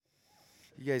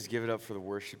You guys give it up for the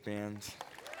worship band.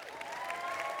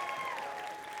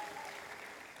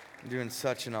 You're doing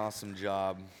such an awesome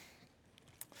job.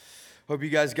 Hope you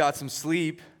guys got some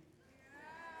sleep.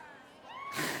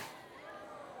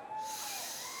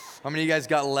 How many of you guys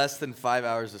got less than 5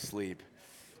 hours of sleep?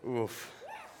 Oof.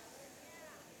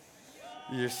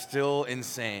 You're still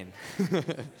insane.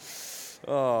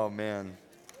 Oh, man.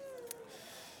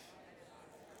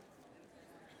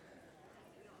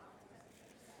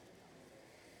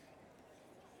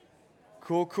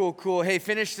 Cool. Hey,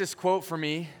 finish this quote for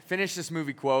me. Finish this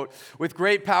movie quote. With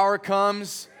great power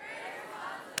comes...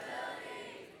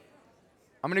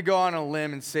 I'm going to go on a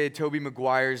limb and say Tobey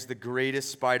Maguire's the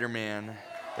greatest Spider-Man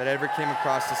that ever came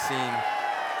across the scene.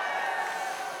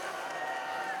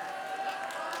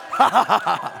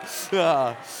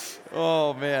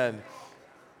 Oh, man.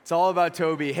 It's all about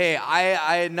Tobey. Hey,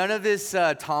 I none of this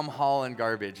Tom Holland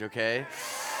garbage, okay?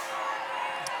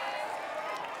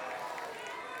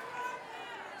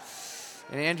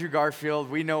 And Andrew Garfield,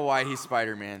 we know why he's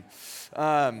Spider-Man.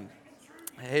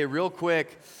 Hey, real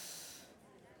quick,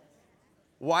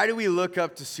 why do we look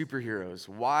up to superheroes?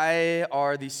 Why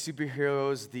are these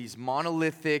superheroes these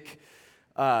monolithic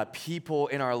people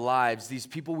in our lives, these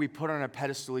people we put on a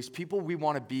pedestal, these people we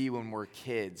want to be when we're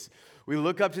kids? We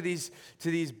look up to these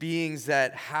beings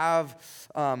that have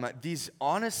these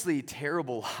honestly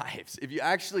terrible lives. If you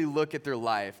actually look at their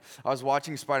life, I was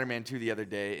watching Spider-Man 2 the other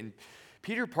day, and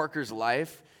Peter Parker's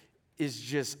life is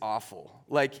just awful.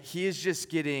 Like, he is just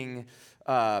getting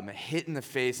hit in the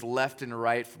face left and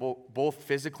right, both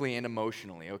physically and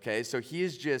emotionally, okay? So he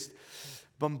is just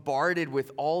bombarded with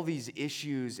all these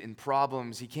issues and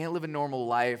problems. He can't live a normal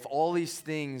life. All these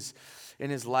things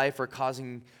in his life are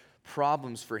causing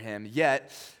problems for him.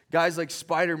 Yet, guys like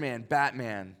Spider-Man,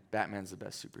 Batman's the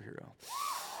best superhero.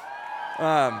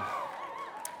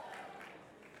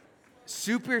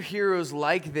 Superheroes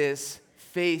like this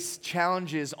face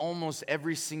challenges almost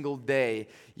every single day,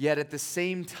 yet at the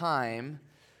same time,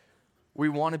 we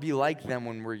want to be like them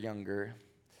when we're younger.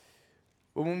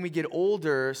 But when we get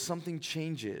older, something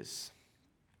changes.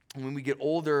 And when we get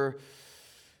older,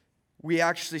 we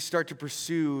actually start to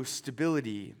pursue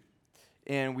stability,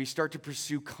 and we start to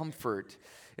pursue comfort,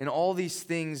 and all these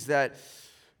things that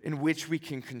in which we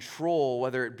can control,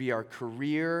 whether it be our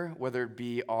career, whether it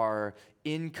be our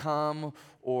income,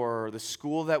 or the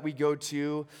school that we go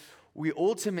to, we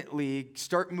ultimately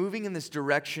start moving in this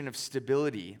direction of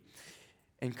stability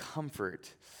and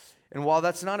comfort. And while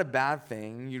that's not a bad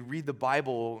thing, you read the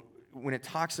Bible, when it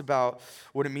talks about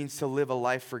what it means to live a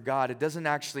life for God, it doesn't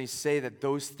actually say that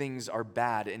those things are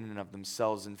bad in and of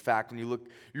themselves. In fact, when you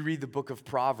read the book of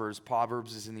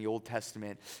Proverbs is in the Old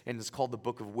Testament, and it's called the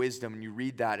book of wisdom, and you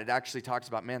read that, it actually talks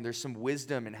about, man, there's some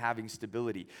wisdom in having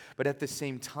stability. But at the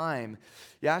same time,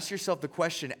 you ask yourself the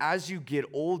question, as you get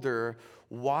older,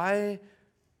 why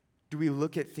do we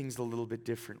look at things a little bit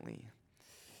differently?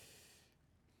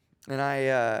 And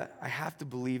I have to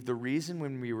believe the reason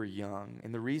when we were young,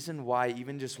 and the reason why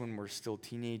even just when we're still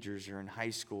teenagers or in high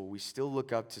school, we still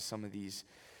look up to some of these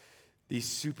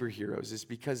superheroes is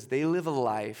because they live a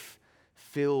life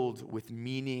filled with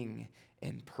meaning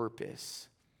and purpose.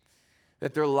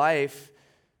 That their life,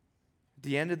 at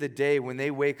the end of the day, when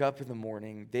they wake up in the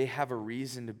morning, they have a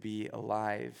reason to be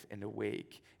alive and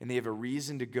awake. And they have a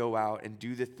reason to go out and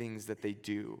do the things that they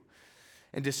do.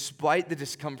 And despite the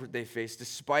discomfort they face,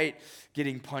 despite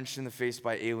getting punched in the face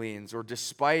by aliens, or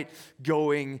despite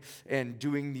going and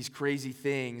doing these crazy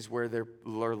things where their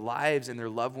lives and their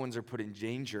loved ones are put in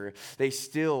danger, they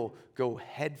still go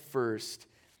headfirst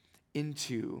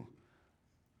into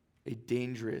a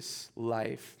dangerous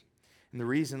life. And the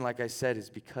reason, like I said, is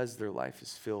because their life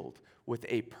is filled with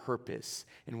a purpose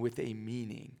and with a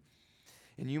meaning.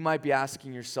 And you might be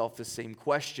asking yourself the same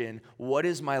question, what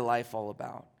is my life all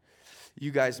about?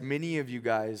 You guys, many of you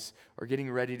guys are getting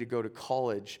ready to go to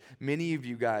college. Many of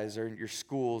you guys are in your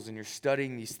schools and you're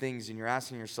studying these things and you're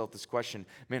asking yourself this question,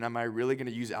 man, am I really going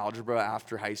to use algebra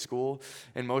after high school?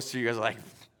 And most of you guys are like,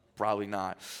 probably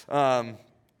not. And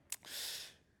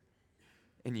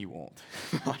you won't.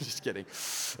 I'm just kidding.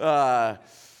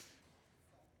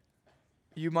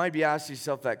 You might be asking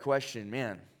yourself that question,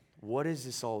 man, what is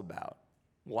this all about?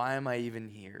 Why am I even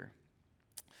here?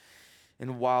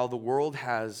 And while the world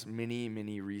has many,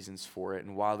 many reasons for it,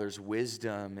 and while there's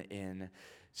wisdom in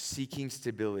seeking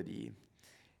stability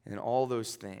and all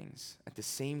those things, at the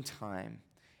same time,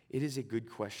 it is a good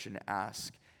question to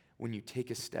ask when you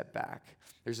take a step back.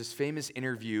 There's this famous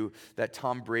interview that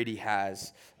Tom Brady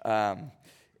has,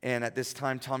 And at this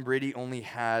time, Tom Brady only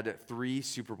had 3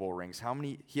 Super Bowl rings. How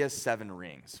many? He has 7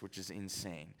 rings, which is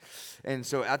insane. And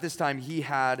so at this time, he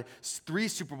had 3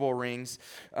 Super Bowl rings.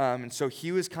 And so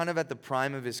he was kind of at the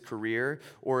prime of his career,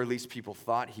 or at least people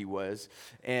thought he was.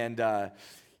 And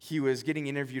he was getting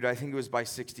interviewed, I think it was by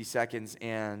 60 Seconds,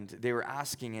 and they were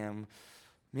asking him,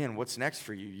 man, what's next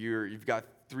for you? You've got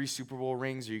 3 Super Bowl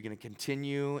rings. Are you going to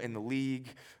continue in the league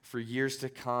for years to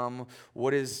come?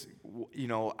 What is,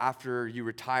 after you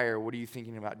retire, what are you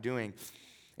thinking about doing?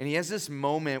 And he has this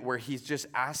moment where he's just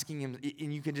asking him,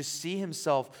 and you can just see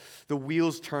himself, the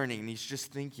wheels turning, and he's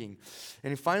just thinking.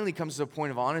 And he finally comes to a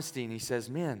point of honesty, and he says,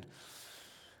 man,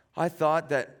 I thought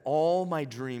that all my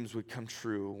dreams would come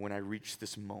true when I reached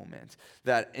this moment.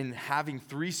 That in having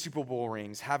 3 Super Bowl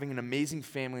rings, having an amazing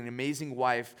family, an amazing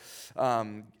wife,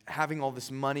 having all this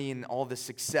money and all this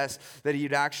success, that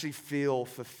he'd actually feel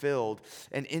fulfilled.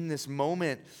 And in this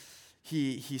moment,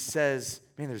 he says,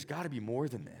 man, there's got to be more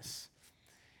than this.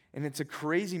 And it's a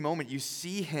crazy moment. You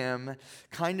see him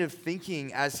kind of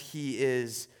thinking as he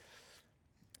is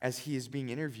being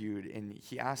interviewed, and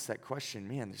he asks that question,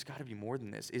 man, there's got to be more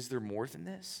than this. Is there more than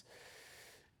this?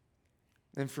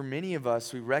 And for many of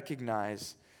us, we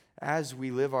recognize as we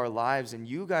live our lives, and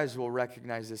you guys will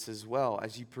recognize this as well,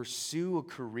 as you pursue a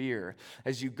career,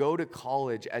 as you go to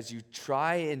college, as you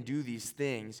try and do these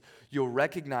things, you'll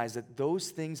recognize that those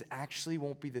things actually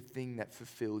won't be the thing that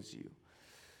fulfills you.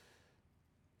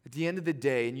 At the end of the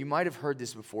day, and you might have heard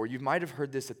this before, you might have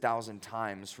heard this 1,000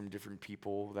 times from different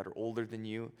people that are older than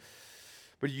you,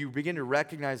 but you begin to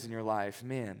recognize in your life,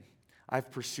 man, I've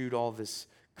pursued all this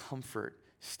comfort,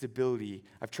 stability.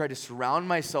 I've tried to surround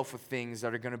myself with things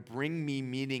that are going to bring me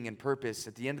meaning and purpose.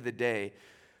 At the end of the day,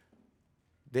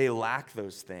 they lack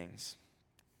those things.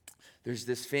 There's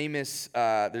this famous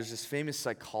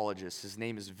psychologist. His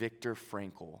name is Viktor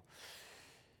Frankl.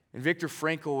 And Viktor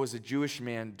Frankl was a Jewish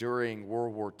man during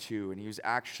World War II, and he was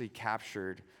actually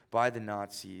captured by the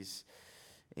Nazis,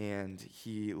 and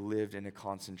he lived in a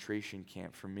concentration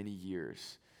camp for many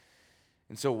years.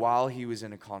 And so while he was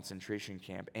in a concentration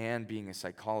camp and being a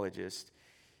psychologist,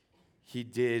 he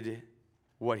did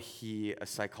what a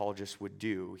psychologist would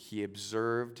do. He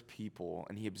observed people,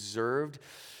 and he observed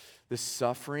the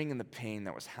suffering and the pain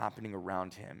that was happening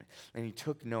around him. And he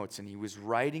took notes, and he was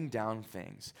writing down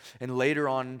things. And later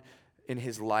on in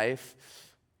his life,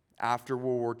 after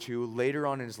World War II, later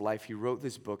on in his life, he wrote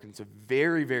this book, and it's a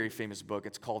very, very famous book.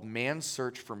 It's called Man's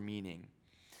Search for Meaning.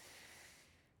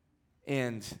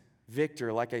 And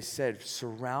Victor, like I said,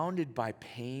 surrounded by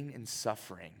pain and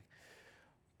suffering,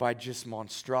 by just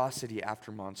monstrosity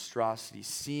after monstrosity,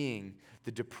 seeing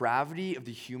the depravity of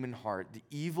the human heart, the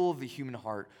evil of the human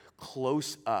heart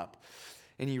close up.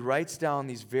 And he writes down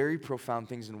these very profound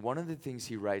things. And one of the things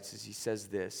he writes is he says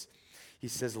this. He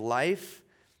says, life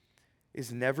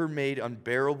is never made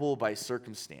unbearable by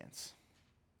circumstance.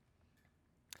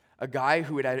 A guy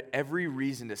who had every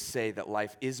reason to say that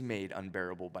life is made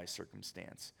unbearable by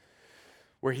circumstance,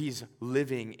 where he's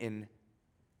living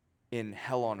in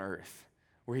hell on earth,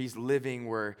 where he's living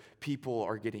where people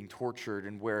are getting tortured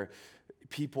and where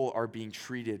people are being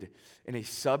treated in a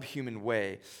subhuman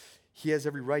way. He has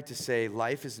every right to say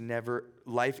life is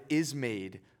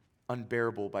made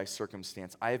unbearable by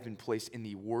circumstance. I have been placed in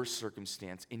the worst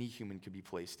circumstance any human could be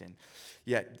placed in.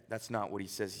 Yet, that's not what he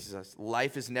says. He says,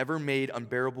 life is never made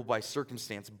unbearable by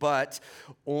circumstance, but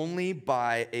only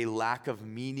by a lack of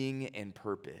meaning and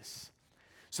purpose.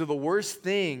 So the worst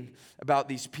thing about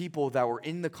these people that were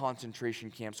in the concentration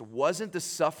camps wasn't the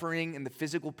suffering and the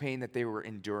physical pain that they were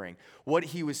enduring. What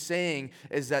he was saying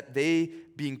is that they,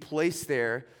 being placed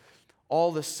there,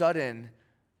 all of a sudden,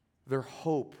 their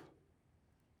hope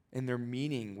and their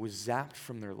meaning was zapped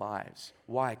from their lives.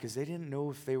 Why? Because they didn't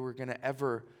know if they were going to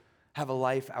ever have a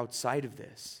life outside of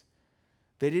this.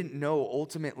 They didn't know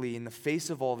ultimately, in the face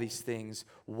of all these things,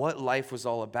 what life was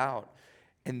all about.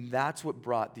 And that's what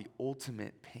brought the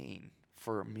ultimate pain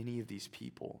for many of these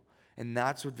people. And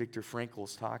that's what Viktor Frankl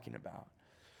is talking about.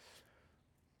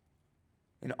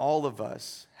 And all of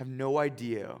us have no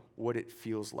idea what it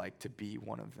feels like to be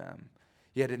one of them.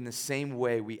 Yet in the same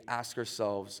way, we ask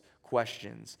ourselves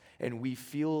questions and we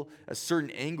feel a certain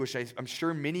anguish. I'm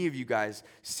sure many of you guys,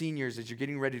 seniors, as you're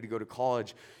getting ready to go to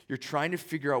college, you're trying to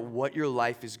figure out what your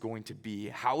life is going to be,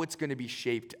 how it's going to be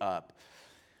shaped up.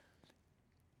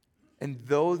 And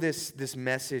though this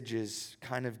message is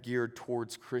kind of geared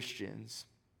towards Christians,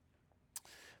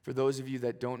 for those of you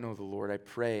that don't know the Lord, I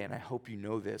pray, and I hope you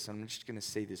know this, I'm just going to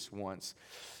say this once,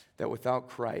 that without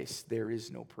Christ, there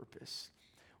is no purpose.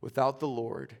 Without the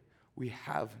Lord, we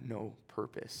have no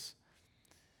purpose.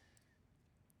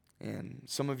 And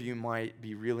some of you might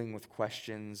be reeling with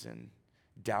questions and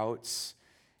doubts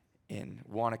and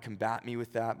want to combat me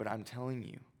with that, but I'm telling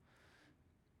you,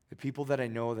 the people that I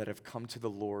know that have come to the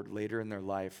Lord later in their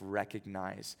life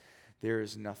recognize there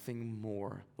is nothing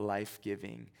more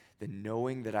life-giving than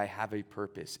knowing that I have a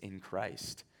purpose in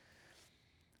Christ.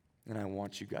 And I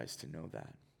want you guys to know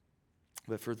that.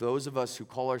 But for those of us who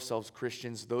call ourselves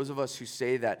Christians, those of us who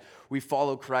say that we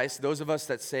follow Christ, those of us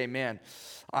that say, man,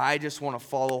 I just want to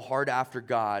follow hard after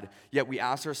God, yet we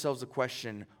ask ourselves the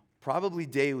question, probably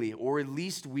daily or at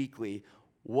least weekly,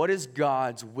 what is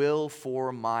God's will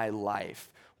for my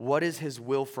life? What is his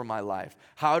will for my life?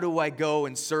 How do I go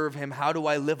and serve him? How do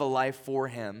I live a life for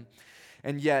him?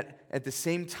 And yet, at the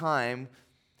same time,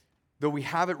 though we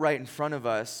have it right in front of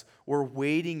us, we're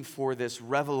waiting for this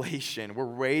revelation. We're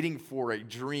waiting for a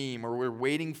dream, or we're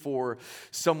waiting for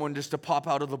someone just to pop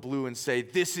out of the blue and say,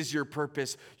 this is your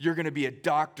purpose. You're going to be a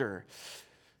doctor.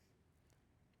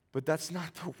 But that's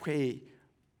not the way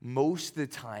most of the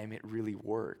time it really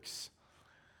works.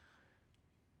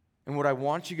 And what I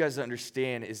want you guys to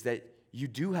understand is that you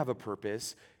do have a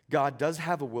purpose. God does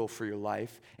have a will for your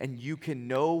life, and you can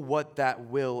know what that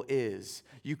will is.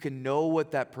 You can know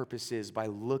what that purpose is by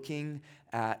looking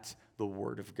at the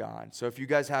Word of God. So if you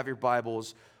guys have your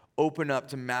Bibles, open up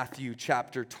to Matthew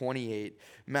chapter 28.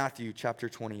 Matthew chapter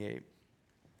 28.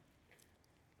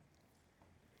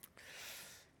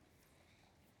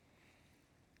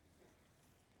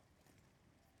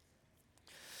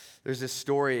 There's this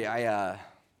story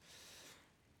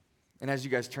and as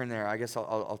you guys turn there, I guess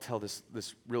I'll tell this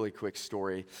really quick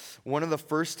story. One of the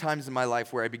first times in my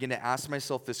life where I began to ask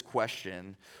myself this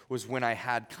question was when I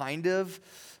had kind of,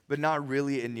 but not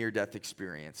really, a near-death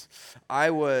experience.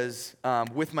 I was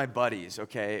with my buddies,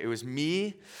 okay? It was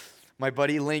me, my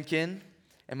buddy Lincoln,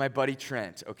 and my buddy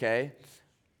Trent, okay?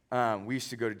 We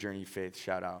used to go to Journey of Faith.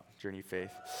 Shout out, Journey of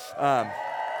Faith.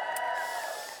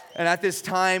 And at this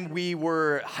time, we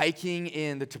were hiking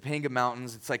in the Topanga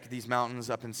Mountains. It's like these mountains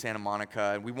up in Santa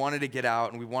Monica. And we wanted to get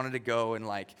out, and we wanted to go and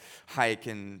like hike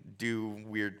and do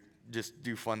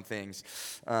fun things.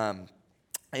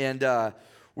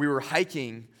 We were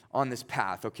hiking on this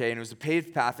path, okay? And it was a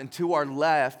paved path. And to our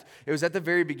left, it was at the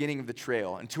very beginning of the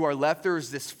trail. And to our left, there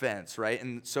was this fence, right?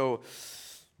 And so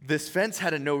this fence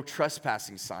had a no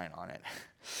trespassing sign on it.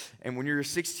 And when you're a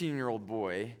 16-year-old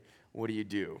boy, what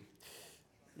do?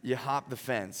 You hop the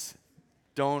fence.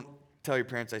 Don't tell your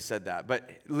parents I said that. But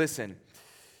listen,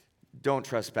 don't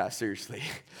trespass, seriously.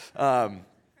 But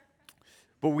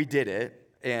we did it.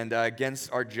 And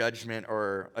against our judgment,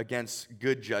 or against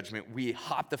good judgment, we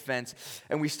hopped the fence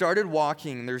and we started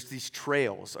walking. There's these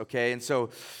trails, okay? And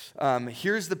so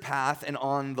here's the path, and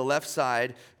on the left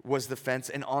side was the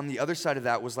fence, and on the other side of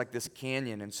that was like this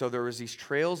canyon. And so there was these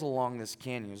trails along this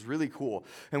canyon. It was really cool.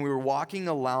 And we were walking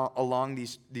along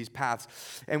these paths,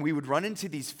 and we would run into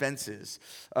these fences.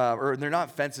 Or they're not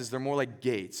fences, they're more like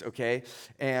gates, okay?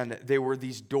 And they were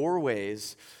these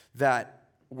doorways that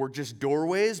were just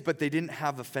doorways, but they didn't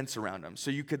have a fence around them.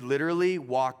 So you could literally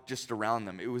walk just around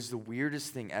them. It was the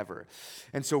weirdest thing ever.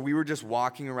 And so we were just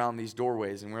walking around these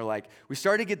doorways, and we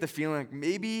started to get the feeling like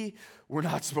maybe we're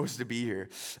not supposed to be here.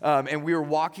 And we were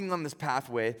walking on this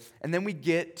pathway, and then we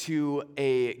get to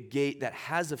a gate that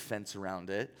has a fence around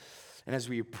it. And as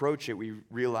we approach it, we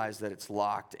realize that it's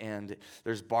locked and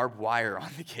there's barbed wire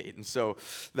on the gate. And so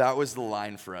that was the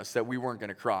line for us that we weren't going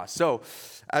to cross. So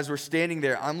as we're standing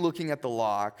there, I'm looking at the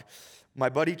lock. My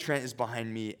buddy Trent is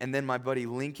behind me, and then my buddy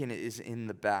Lincoln is in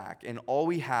the back. And all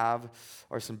we have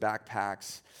are some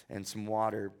backpacks and some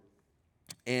water.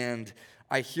 And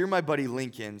I hear my buddy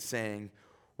Lincoln saying,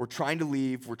 "We're trying to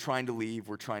leave, we're trying to leave,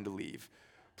 we're trying to leave.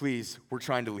 Please, we're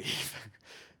trying to leave."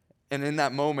 And in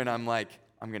that moment, I'm like,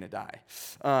 I'm going to die.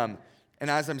 And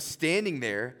as I'm standing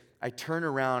there, I turn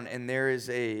around, and there is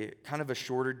a kind of a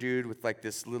shorter dude with like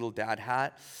this little dad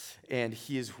hat, and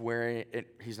he is holding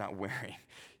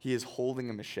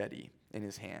a machete in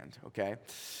his hand, okay?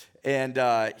 And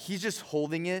he's just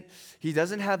holding it. He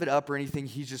doesn't have it up or anything.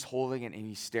 He's just holding it, and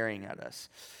he's staring at us.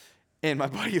 And my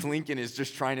buddy Lincoln is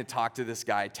just trying to talk to this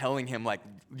guy, telling him like,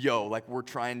 yo, like we're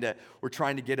trying to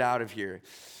get out of here.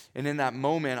 And in that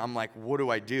moment, I'm like, what do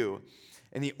I do?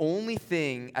 And the only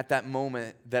thing at that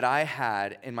moment that I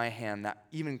had in my hand that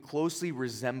even closely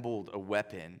resembled a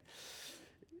weapon,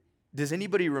 does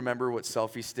anybody remember what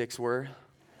selfie sticks were?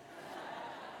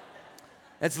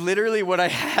 That's literally what I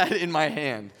had in my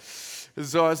hand.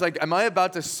 So I was like, am I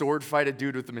about to sword fight a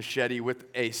dude with a machete with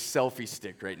a selfie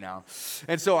stick right now?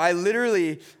 And so I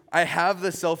have the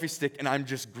selfie stick and I'm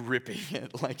just gripping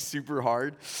it like super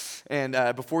hard. And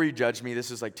before you judge me, this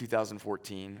was like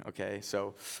 2014, okay?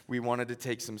 So we wanted to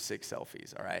take some sick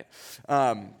selfies, all right?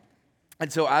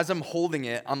 And so as I'm holding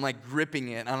it, I'm like gripping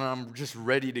it and I'm just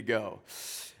ready to go.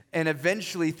 And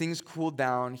eventually things cooled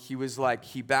down. He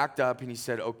backed up and he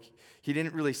said, okay, he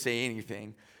didn't really say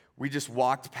anything. We just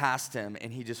walked past him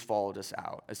and he just followed us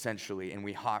out, essentially, and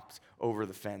we hopped over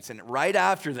the fence. And right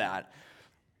after that,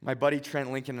 my buddy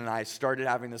Trent Lincoln and I started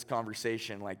having this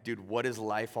conversation, like, dude, what is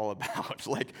life all about?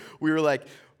 Like, we were like,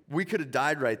 we could have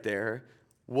died right there.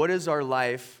 What is our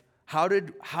life? How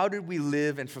did we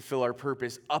live and fulfill our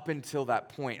purpose up until that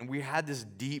point? And we had this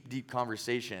deep, deep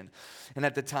conversation. And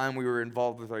at the time, we were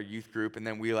involved with our youth group, and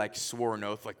then we like swore an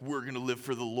oath, like we're gonna live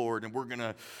for the Lord, and we're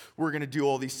gonna do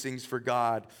all these things for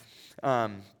God.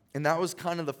 And that was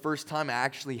kind of the first time I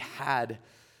actually had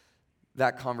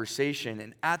that conversation.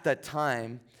 And at that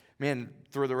time, man,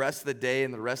 through the rest of the day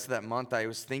and the rest of that month, I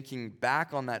was thinking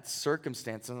back on that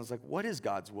circumstance, and I was like, what is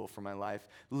God's will for my life?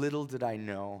 Little did I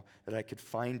know that I could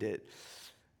find it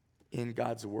in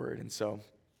God's word. And so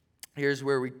here's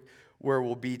where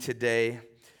we'll be today.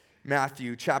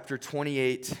 Matthew chapter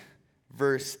 28,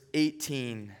 verse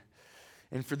 18.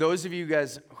 And for those of you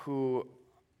guys who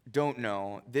don't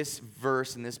know, this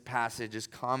verse and this passage is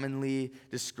commonly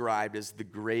described as the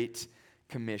Great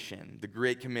Commission, the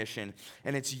Great Commission.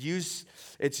 And it's used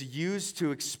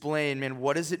to explain, man,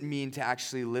 what does it mean to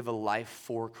actually live a life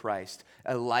for Christ,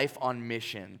 a life on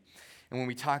mission? And when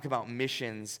we talk about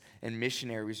missions and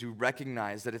missionaries, we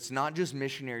recognize that it's not just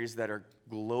missionaries that are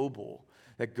global,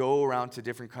 that go around to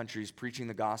different countries preaching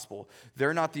the gospel.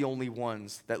 They're not the only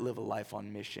ones that live a life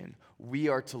on mission. We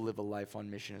are to live a life on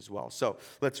mission as well. So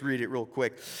let's read it real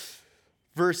quick.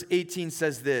 Verse 18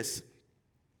 says this,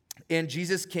 and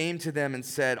Jesus came to them and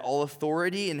said, all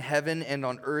authority in heaven and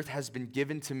on earth has been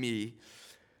given to me.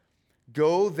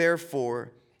 Go,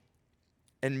 therefore,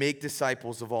 and make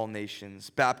disciples of all nations,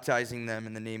 baptizing them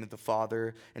in the name of the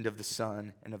Father and of the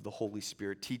Son and of the Holy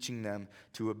Spirit, teaching them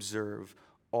to observe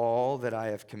all that I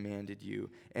have commanded you.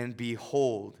 And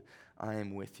behold, I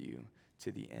am with you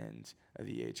to the end of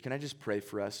the age. Can I just pray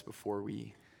for us before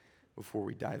we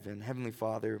dive in? Heavenly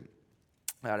Father,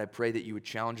 God, I pray that you would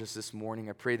challenge us this morning.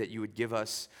 I pray that you would give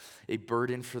us a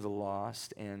burden for the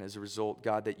lost. And as a result,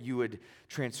 God, that you would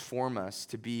transform us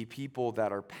to be people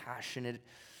that are passionate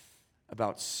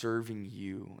about serving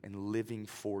you and living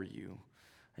for you.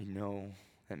 I know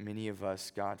that many of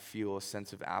us, God, feel a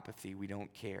sense of apathy. We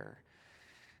don't care.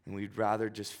 And we'd rather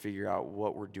just figure out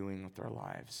what we're doing with our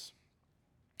lives.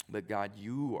 But God,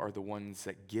 you are the ones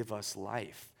that give us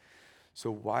life. So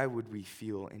why would we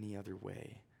feel any other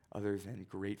way other than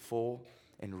grateful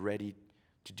and ready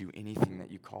to do anything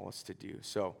that you call us to do?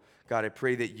 So, God, I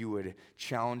pray that you would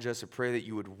challenge us. I pray that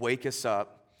you would wake us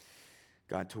up,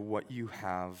 God, to what you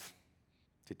have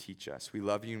to teach us. We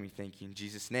love you and we thank you in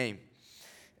Jesus' name.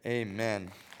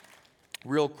 Amen.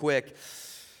 Real quick,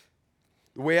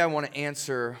 the way I want to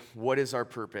answer what is our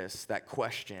purpose, that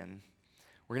question,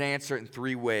 we're going to answer it in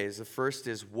three ways. The first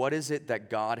is, what is it that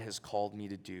God has called me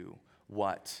to do?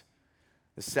 What?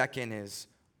 The second is,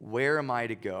 where am I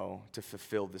to go to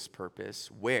fulfill this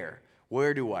purpose? Where?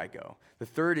 Where do I go? The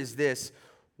third is this,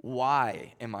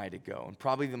 why am I to go? And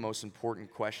probably the most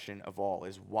important question of all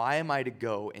is, why am I to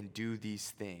go and do these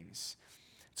things?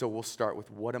 So we'll start with,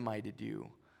 what am I to do?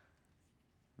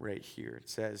 Right here. It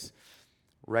says,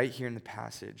 right here in the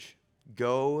passage,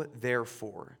 go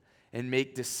therefore and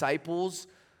make disciples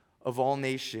of all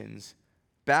nations,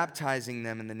 baptizing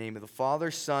them in the name of the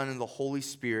Father, Son, and the Holy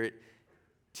Spirit,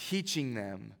 teaching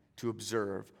them to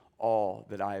observe all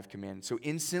that I have commanded. So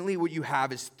instantly what you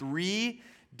have is three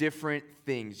different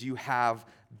things. You have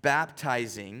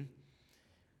baptizing,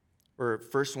 or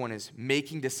first one is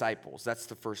making disciples. That's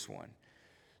the first one.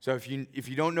 So if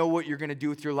you don't know what you're going to do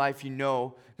with your life, you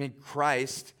know,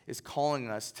 Christ is calling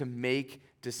us to make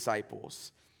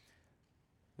disciples.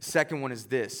 The second one is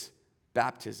this,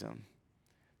 baptism.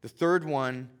 The third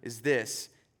one is this,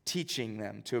 teaching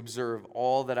them to observe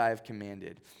all that I have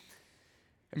commanded.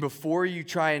 And before you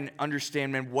try and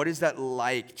understand, man, what is that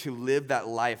like to live that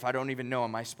life? I don't even know.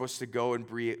 Am I supposed to go and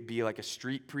be like a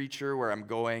street preacher where I'm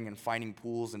going and finding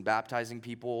pools and baptizing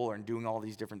people and doing all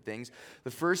these different things?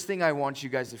 The first thing I want you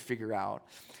guys to figure out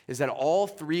is that all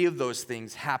three of those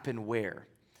things happen where?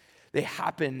 They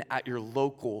happen at your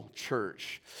local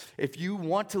church. If you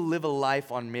want to live a life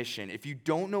on mission, if you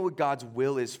don't know what God's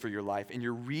will is for your life, and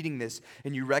you're reading this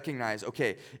and you recognize,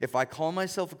 okay, if I call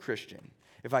myself a Christian,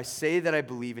 if I say that I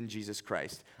believe in Jesus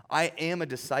Christ, I am a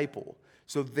disciple.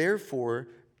 So therefore,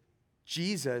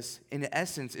 Jesus, in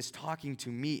essence, is talking to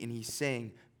me, and he's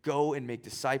saying, go and make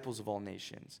disciples of all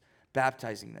nations,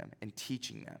 baptizing them and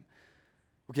teaching them.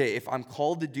 Okay, if I'm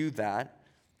called to do that,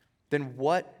 then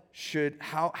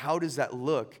how does that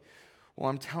look? Well,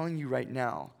 I'm telling you right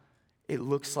now, it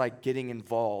looks like getting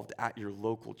involved at your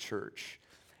local church.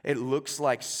 It looks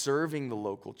like serving the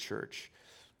local church.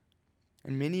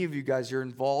 And many of you guys, you're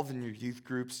involved in your youth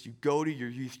groups. You go to your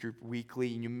youth group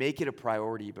weekly, and you make it a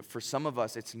priority. But for some of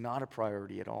us, it's not a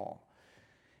priority at all.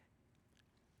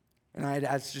 And I'd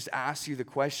just ask you the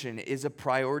question, is a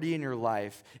priority in your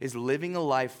life, is living a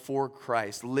life for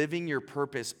Christ, living your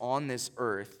purpose on this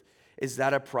earth, is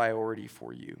that a priority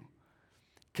for you?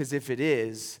 Because if it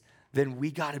is, then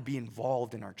we got to be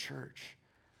involved in our church.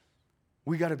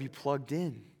 We got to be plugged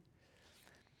in.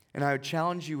 And I would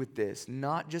challenge you with this,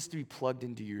 not just to be plugged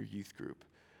into your youth group,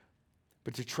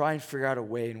 but to try and figure out a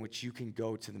way in which you can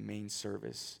go to the main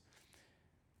service.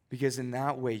 Because in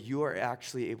that way, you are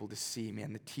actually able to see,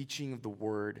 man, the teaching of the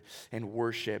word and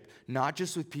worship, not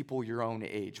just with people your own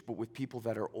age, but with people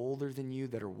that are older than you,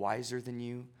 that are wiser than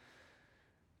you,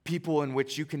 people in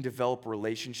which you can develop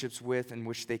relationships with, in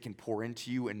which they can pour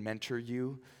into you and mentor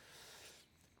you.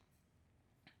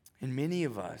 And many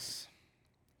of us,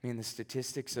 man, the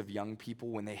statistics of young people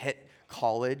when they hit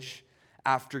college,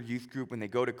 after youth group, when they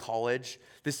go to college,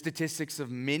 the statistics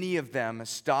of many of them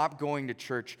stop going to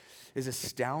church is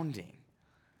astounding.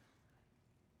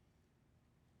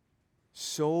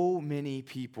 So many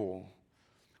people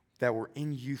that were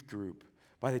in youth group,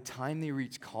 by the time they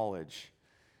reach college,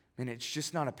 man, it's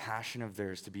just not a passion of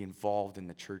theirs to be involved in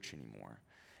the church anymore.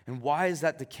 And why is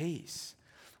that the case?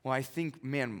 Well, I think,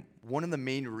 man, one of the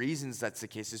main reasons that's the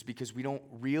case is because we don't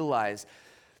realize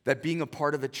that being a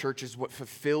part of the church is what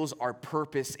fulfills our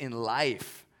purpose in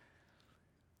life.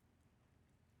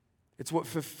 It's what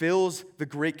fulfills the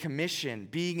Great Commission,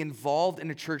 being involved in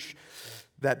a church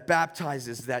that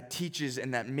baptizes, that teaches,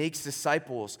 and that makes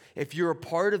disciples. If you're a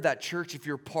part of that church, if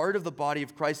you're part of the body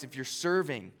of Christ, if you're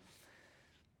serving,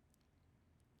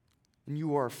 and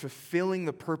you are fulfilling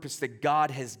the purpose that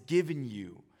God has given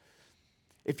you.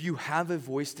 If you have a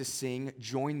voice to sing,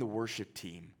 join the worship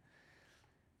team.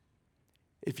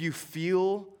 If you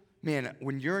feel, man,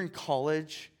 when you're in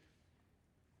college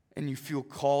and you feel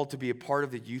called to be a part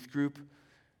of the youth group,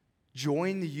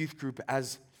 join the youth group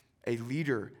as a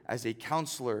leader, as a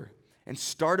counselor, and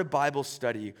start a Bible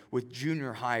study with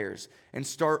junior hires and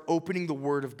start opening the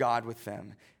Word of God with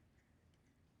them.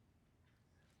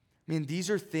 Man, these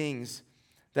are things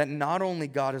that not only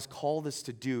God has called us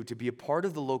to do, to be a part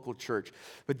of the local church,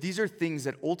 but these are things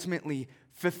that ultimately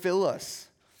fulfill us.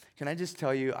 Can I just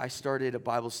tell you, I started a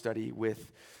Bible study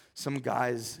with some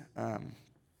guys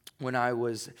when I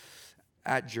was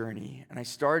at Journey. And I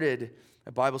started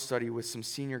a Bible study with some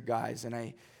senior guys.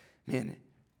 And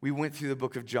we went through the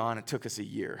book of John. It took us a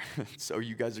year. So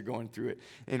you guys are going through it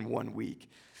in 1 week.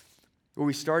 When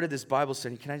we started this Bible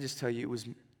study, can I just tell you, it was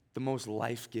the most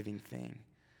life-giving thing.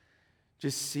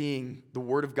 Just seeing the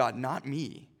Word of God, not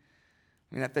me.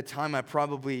 I mean, at the time, I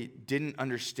probably didn't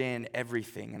understand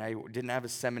everything, and I didn't have a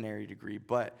seminary degree.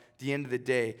 But at the end of the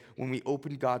day, when we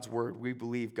open God's Word, we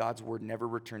believe God's Word never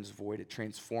returns void. It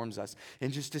transforms us.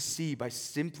 And just to see, by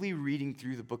simply reading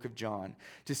through the book of John,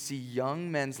 to see young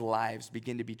men's lives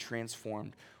begin to be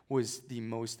transformed was the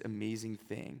most amazing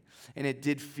thing. And it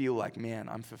did feel like, man,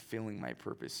 I'm fulfilling my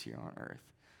purpose here on earth.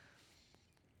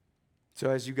 So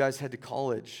as you guys head to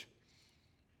college,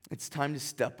 it's time to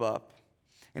step up.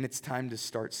 And it's time to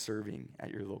start serving at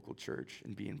your local church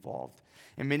and be involved.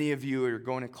 And many of you are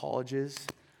going to colleges.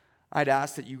 I'd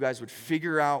ask that you guys would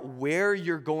figure out where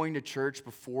you're going to church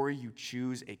before you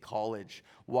choose a college.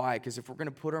 Why? Because if we're going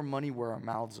to put our money where our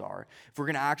mouths are, if we're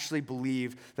going to actually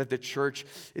believe that the church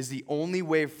is the only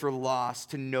way for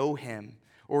lost to know Him,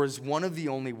 or is one of the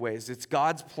only ways, it's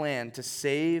God's plan to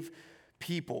save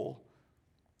people,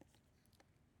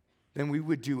 then we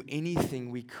would do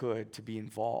anything we could to be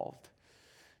involved.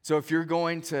 So if you're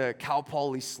going to Cal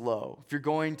Poly SLO, if you're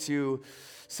going to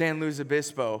San Luis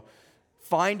Obispo,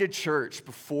 find a church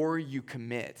before you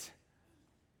commit.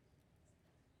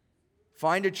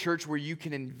 Find a church where you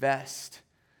can invest,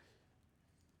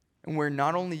 and where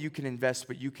not only you can invest,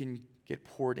 but you can get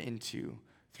poured into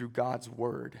through God's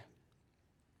Word.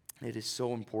 It is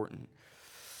so important.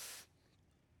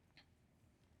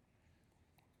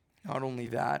 Not only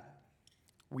that,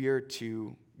 we are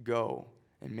to go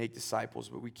and make disciples,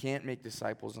 but we can't make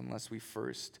disciples unless we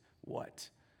first, what?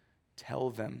 Tell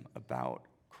them about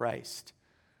Christ.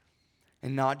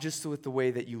 And not just with the way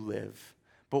that you live,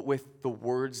 but with the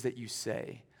words that you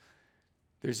say.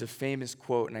 There's a famous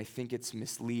quote, and I think it's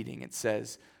misleading. It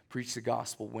says, preach the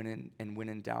gospel when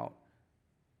in doubt,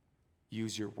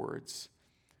 use your words.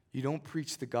 You don't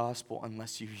preach the gospel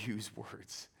unless you use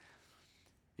words.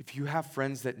 If you have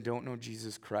friends that don't know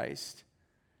Jesus Christ,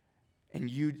 and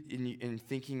you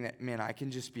thinking that, man, I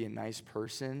can just be a nice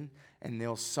person, and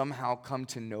they'll somehow come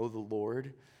to know the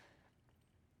Lord,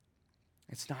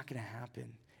 it's not going to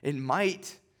happen. It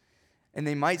might. And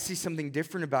they might see something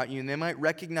different about you, and they might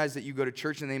recognize that you go to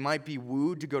church, and they might be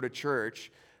wooed to go to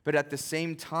church. But at the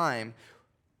same time,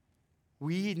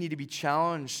 we need to be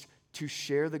challenged to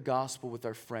share the gospel with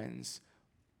our friends,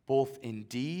 both in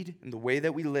deed, in the way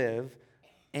that we live,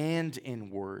 and in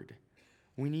word.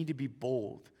 We need to be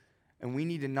bold, and we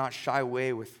need to not shy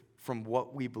away from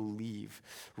what we believe.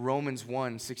 Romans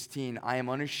 1:16, I am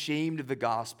unashamed of the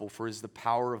gospel, for it is the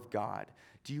power of God.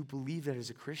 Do you believe that as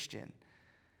a Christian?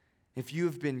 If you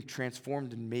have been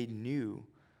transformed and made new,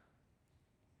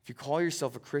 if you call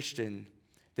yourself a Christian,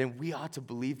 then we ought to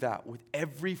believe that with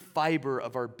every fiber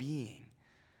of our being.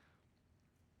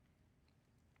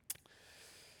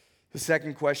 The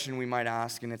second question we might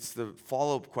ask, and it's the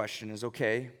follow-up question, is,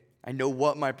 okay, I know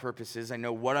what my purpose is. I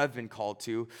know what I've been called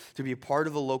to be a part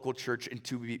of the local church and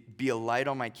to be a light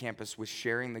on my campus with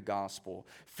sharing the gospel,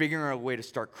 figuring out a way to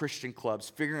start Christian clubs,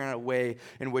 figuring out a way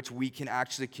in which we can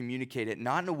actually communicate it,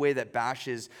 not in a way that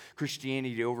bashes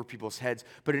Christianity over people's heads,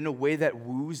 but in a way that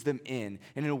woos them in,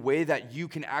 and in a way that you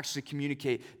can actually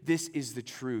communicate this is the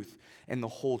truth and the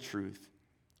whole truth.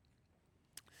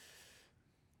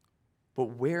 But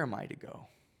where am I to go?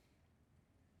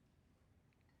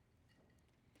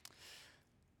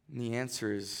 And the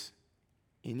answer is,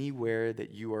 anywhere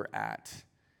that you are at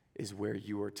is where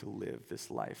you are to live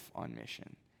this life on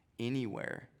mission.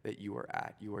 Anywhere that you are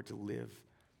at, you are to live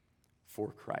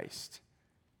for Christ.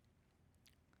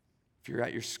 If you're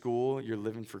at your school, you're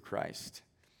living for Christ.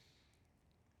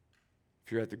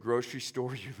 If you're at the grocery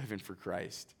store, you're living for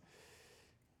Christ.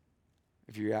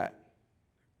 If you're at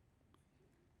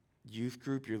youth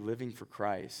group, you're living for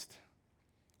Christ.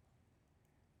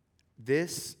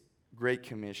 This Great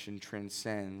Commission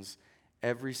transcends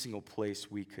every single place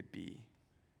we could be.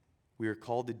 We are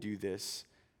called to do this.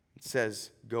 It says,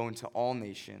 go into all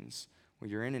nations. Well,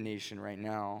 you're in a nation right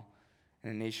now,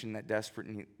 and a nation that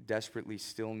desperately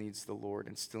still needs the Lord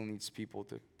and still needs people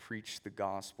to preach the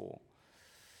gospel.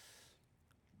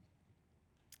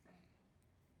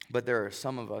 But there are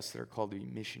some of us that are called to be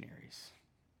missionaries.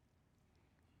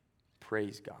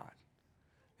 Praise God.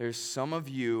 There's some of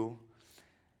you,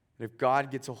 if God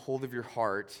gets a hold of your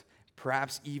heart,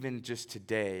 perhaps even just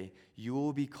today, you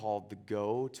will be called to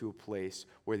go to a place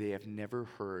where they have never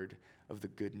heard of the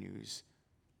good news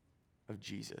of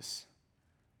Jesus,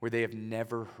 where they have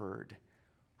never heard,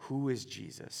 who is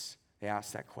Jesus? They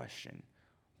ask that question.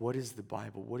 What is the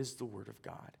Bible? What is the Word of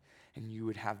God? And you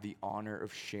would have the honor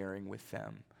of sharing with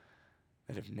them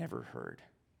that have never heard.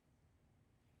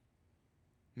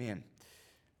 Man,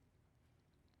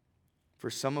 for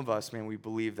some of us, man, we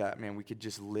believe that, man, we could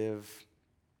just live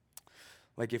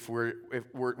like if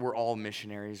we're all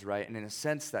missionaries, right? And in a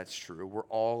sense, that's true. We're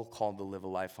all called to live a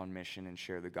life on mission and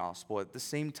share the gospel. At the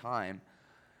same time,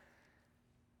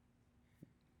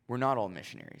 we're not all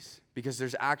missionaries, because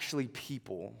there's actually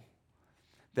people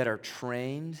that are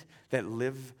trained, that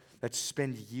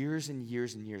spend years and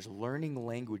years and years learning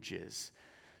languages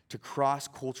to cross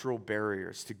cultural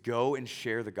barriers, to go and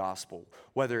share the gospel,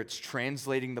 whether it's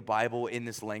translating the Bible in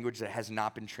this language that has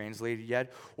not been translated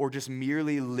yet, or just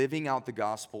merely living out the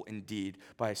gospel in deed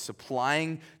by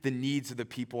supplying the needs of the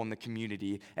people in the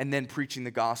community and then preaching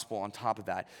the gospel on top of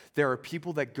that. There are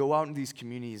people that go out in these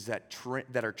communities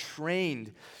that are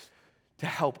trained to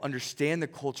help understand the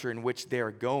culture in which they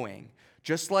are going,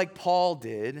 just like Paul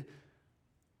did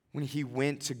when he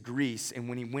went to Greece and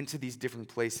when he went to these different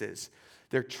places.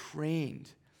 They're trained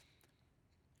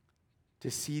to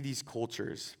see these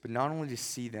cultures, but not only to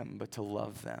see them, but to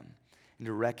love them and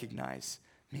to recognize,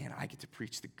 man, I get to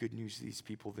preach the good news to these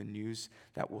people, the news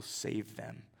that will save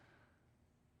them.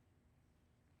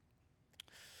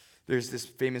 There's this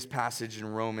famous passage in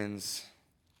Romans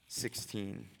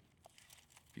 16.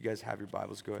 If you guys have your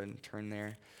Bibles, go ahead and turn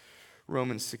there.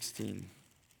 Romans 15.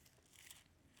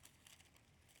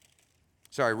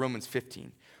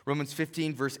 Romans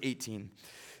 15, verse 18.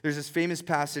 There's this famous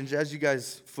passage. As you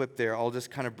guys flip there, I'll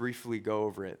just kind of briefly go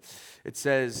over it. It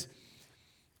says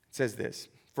this,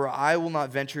 "For I will not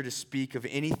venture to speak of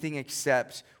anything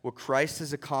except what Christ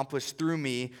has accomplished through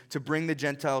me to bring the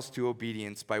Gentiles to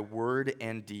obedience by word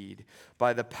and deed,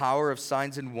 by the power of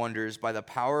signs and wonders, by the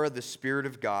power of the Spirit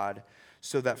of God,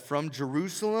 so that from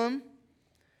Jerusalem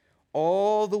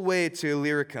all the way to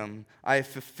Illyricum, I have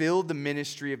fulfilled the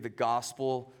ministry of the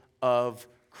gospel of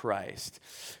Christ.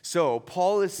 So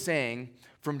Paul is saying,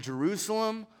 from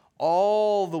Jerusalem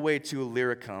all the way to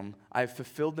Illyricum, I have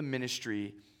fulfilled the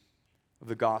ministry of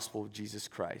the gospel of Jesus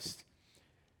Christ.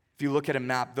 If you look at a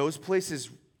map, those places,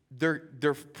 they're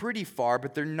pretty far,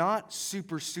 but they're not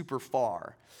super, super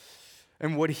far.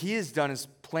 And what he has done is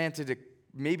planted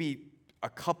maybe a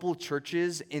couple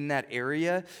churches in that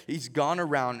area. He's gone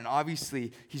around, and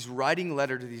obviously he's writing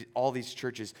letter to all these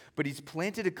churches, but he's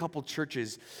planted a couple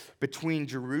churches between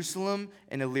Jerusalem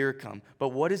and Illyricum. But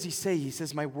what does he say? He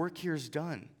says, my work here is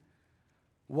done.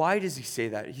 Why does he say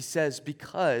that? He says,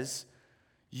 because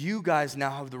you guys now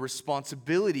have the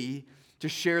responsibility to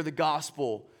share the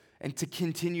gospel and to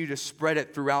continue to spread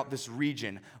it throughout this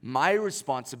region. My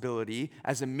responsibility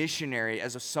as a missionary,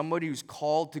 as somebody who's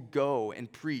called to go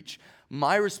and preach,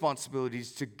 my responsibility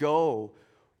is to go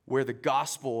where the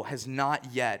gospel has not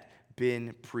yet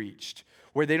been preached,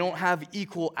 where they don't have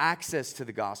equal access to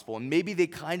the gospel. And maybe they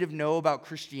kind of know about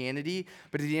Christianity,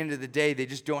 but at the end of the day, they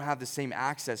just don't have the same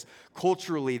access.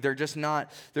 Culturally, they're not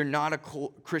a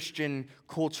Christian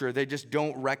culture. They just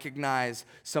don't recognize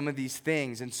some of these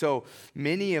things. And so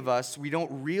many of us, we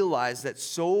don't realize that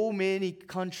so many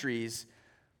countries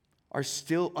are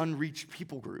still unreached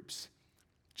people groups.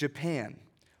 Japan,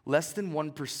 less than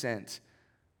 1%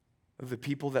 of the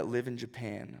people that live in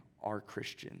Japan are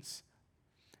Christians.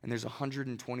 And there's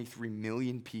 123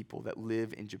 million people that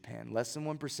live in Japan. Less than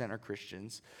 1% are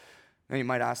Christians. Now you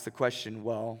might ask the question,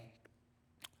 well,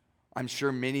 I'm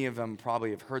sure many of them probably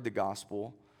have heard the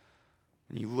gospel.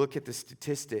 When you look at the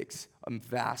statistics, a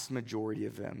vast majority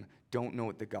of them don't know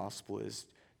what the gospel is,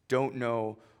 don't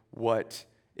know what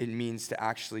it means to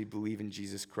actually believe in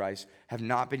Jesus Christ, have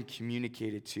not been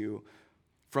communicated to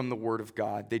from the Word of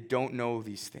God. They don't know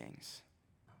these things.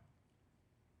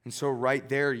 And so right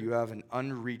there, you have an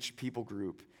unreached people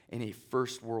group in a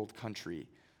first world country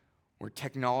where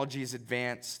technology is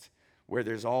advanced, where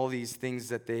there's all these things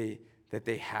that they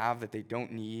have that they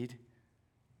don't need.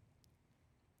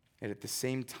 And at the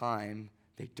same time,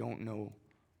 they don't know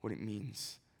what it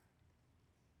means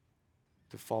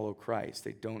to follow Christ.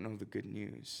 They don't know the good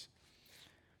news.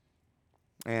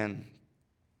 And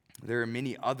there are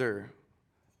many other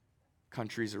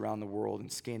countries around the world, in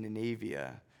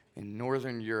Scandinavia, in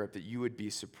Northern Europe, that you would be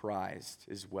surprised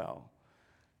as well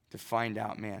to find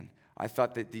out, man, I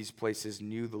thought that these places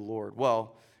knew the Lord.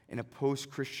 Well, in a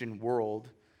post-Christian world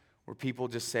where people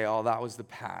just say, oh, that was the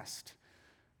past,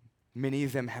 many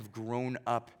of them have grown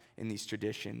up in these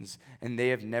traditions and they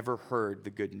have never heard the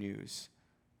good news.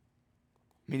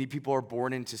 Many people are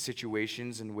born into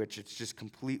situations in which it's just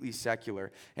completely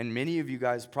secular. And many of you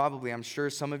guys probably, I'm sure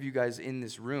some of you guys in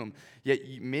this room, yet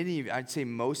many, I'd say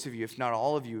most of you, if not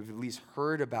all of you, have at least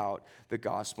heard about the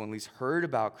gospel, at least heard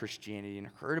about Christianity and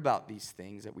heard about these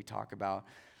things that we talk about,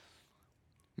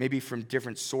 maybe from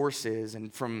different sources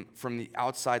and from the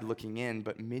outside looking in.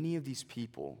 But many of these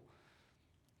people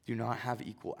do not have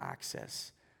equal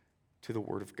access to the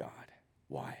Word of God.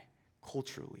 Why?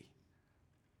 Culturally.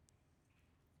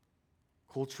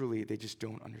 Culturally, they just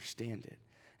don't understand it.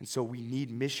 And so we need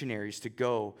missionaries to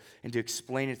go and to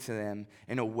explain it to them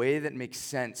in a way that makes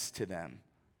sense to them.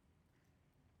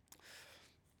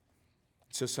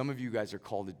 So some of you guys are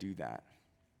called to do that.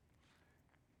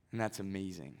 And that's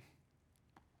amazing.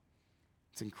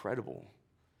 It's incredible.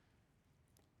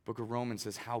 Book of Romans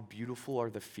says, how beautiful are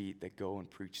the feet that go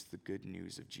and preach the good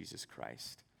news of Jesus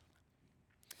Christ.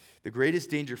 The greatest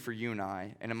danger for you and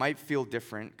I, and it might feel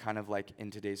different kind of like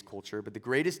in today's culture, but the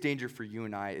greatest danger for you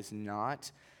and I is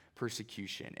not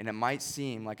persecution. And it might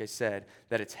seem, like I said,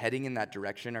 that it's heading in that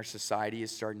direction. Our society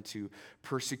is starting to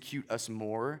persecute us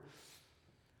more.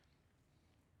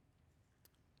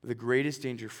 The greatest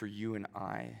danger for you and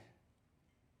I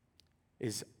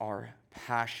is our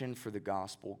passion for the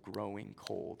gospel growing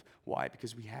cold. Why?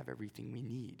 Because we have everything we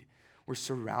need. We're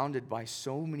surrounded by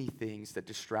so many things that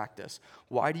distract us.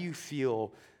 Why do you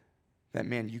feel that,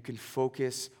 man, you can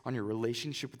focus on your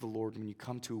relationship with the Lord when you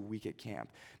come to a week at camp?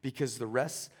 Because the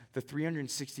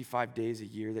 365 days a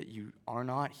year that you are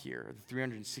not here, the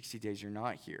 360 days you're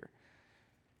not here,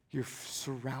 you're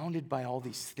surrounded by all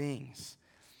these things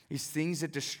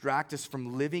that distract us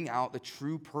from living out the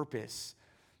true purpose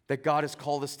that God has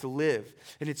called us to live.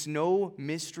 And it's no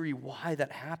mystery why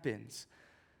that happens.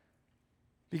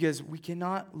 Because we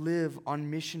cannot live on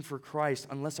mission for Christ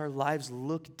unless our lives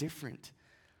look different,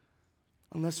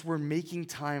 unless we're making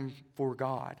time for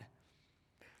God,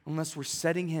 unless we're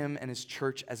setting Him and His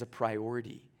church as a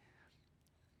priority.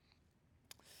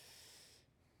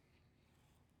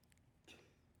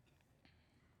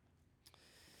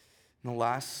 And the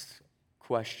last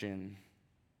question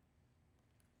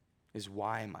is,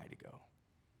 why am I to go?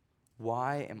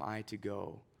 Why am I to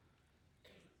go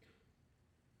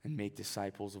and make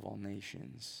disciples of all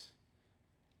nations?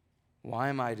 Why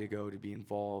am I to go to be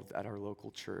involved at our local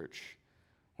church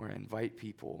where I invite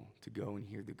people to go and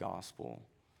hear the gospel?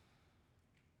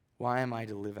 Why am I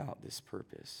to live out this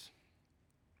purpose?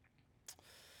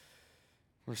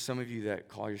 Or some of you that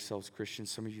call yourselves Christians,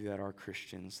 some of you that are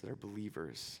Christians, that are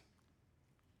believers,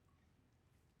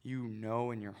 you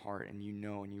know in your heart and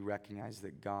you recognize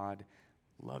that God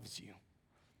loves you.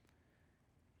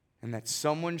 And that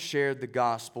someone shared the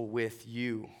gospel with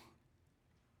you.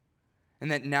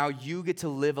 And that now you get to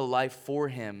live a life for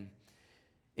him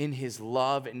in his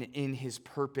love and in his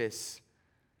purpose.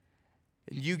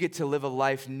 And you get to live a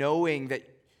life knowing that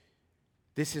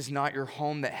this is not your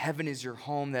home, that heaven is your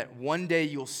home, that one day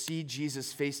you'll see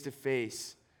Jesus face to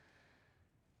face.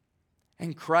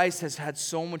 And Christ has had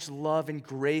so much love and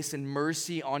grace and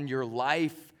mercy on your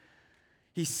life.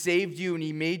 He saved you and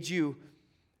he made you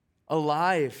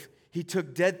alive. He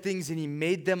took dead things and he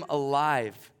made them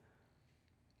alive.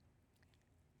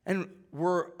 And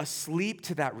we're asleep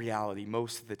to that reality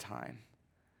most of the time.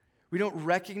 We don't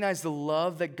recognize the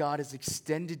love that God has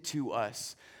extended to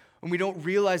us. And we don't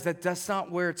realize that that's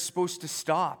not where it's supposed to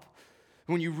stop.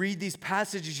 When you read these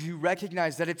passages, you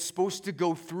recognize that it's supposed to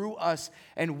go through us,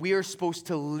 and we are supposed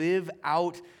to live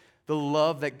out the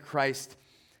love that Christ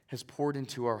has poured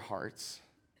into our hearts.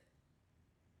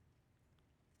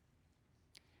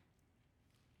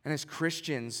 And as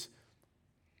Christians,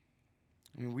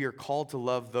 we are called to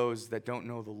love those that don't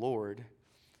know the Lord,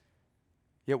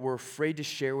 yet we're afraid to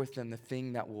share with them the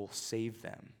thing that will save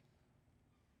them.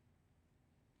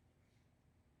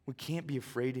 We can't be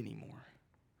afraid anymore.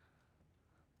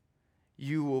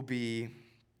 You will be,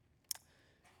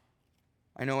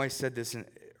 I know I said this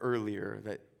earlier,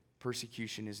 that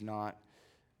persecution is not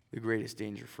the greatest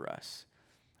danger for us.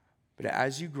 But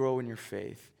as you grow in your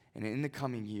faith, and in the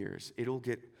coming years,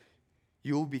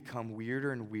 you'll become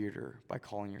weirder and weirder by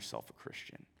calling yourself a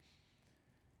Christian.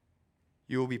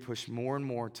 You will be pushed more and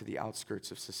more to the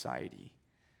outskirts of society.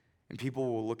 And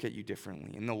people will look at you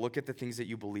differently. And they'll look at the things that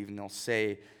you believe and they'll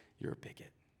say, you're a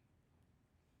bigot.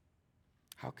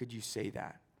 How could you say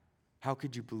that? How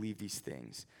could you believe these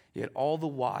things? Yet all the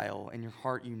while, in your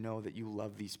heart, you know that you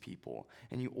love these people.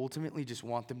 And you ultimately just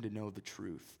want them to know the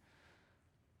truth.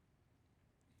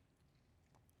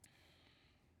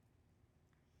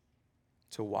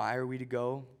 So why are we to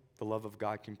go? The love of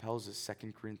God compels us,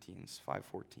 2 Corinthians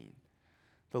 5:14.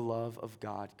 The love of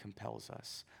God compels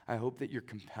us. I hope that you're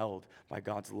compelled by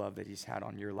God's love that he's had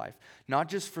on your life. Not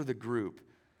just for the group,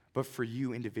 but for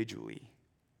you individually.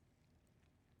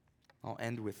 I'll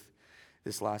end with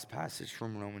this last passage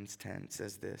from Romans 10. It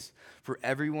says this: "For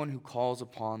everyone who calls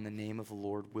upon the name of the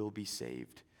Lord will be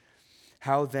saved.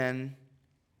 How then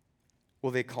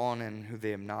will they call on him who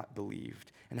they have not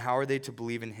believed? And how are they to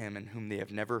believe in him in whom they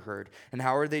have never heard? And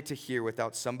how are they to hear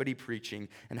without somebody preaching?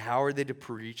 And how are they to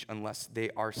preach unless they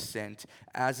are sent?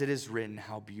 As it is written,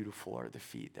 how beautiful are the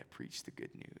feet that preach the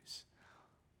good news."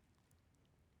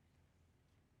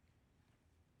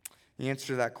 The answer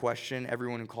to that question,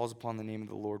 everyone who calls upon the name of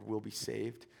the Lord will be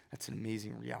saved. That's an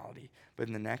amazing reality. But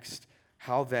in the next,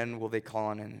 how then will they call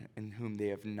on him in whom they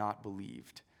have not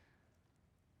believed?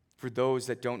 For those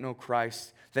that don't know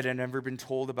Christ, that have never been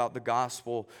told about the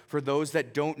gospel, for those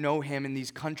that don't know him in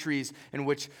these countries in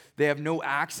which they have no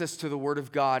access to the word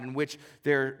of God, in which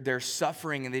they're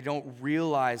suffering and they don't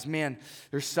realize, man,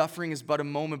 their suffering is but a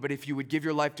moment, but if you would give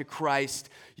your life to Christ,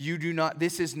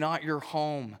 this is not your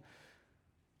home.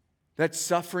 That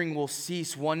suffering will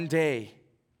cease one day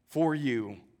for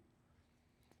you.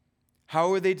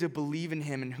 How are they to believe in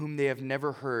him in whom they have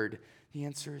never heard? The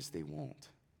answer is they won't.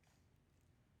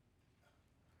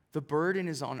 The burden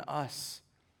is on us.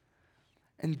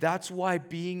 And that's why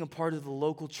being a part of the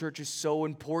local church is so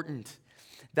important.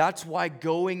 That's why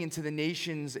going into the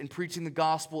nations and preaching the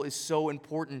gospel is so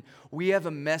important. We have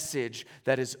a message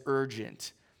that is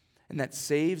urgent and that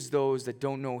saves those that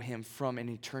don't know him from an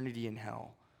eternity in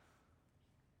hell.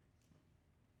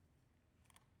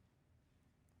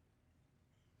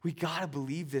 We got to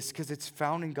believe this because it's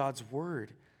found in God's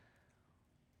word.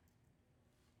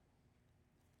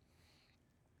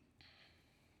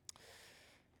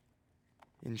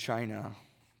 In China,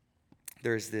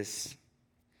 there's this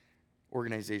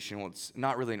organization. Well, it's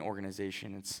not really an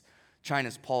organization. It's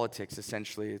China's politics,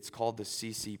 essentially. It's called the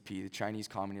CCP, the Chinese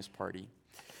Communist Party.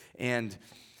 And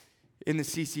in the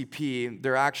CCP,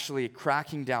 they're actually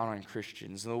cracking down on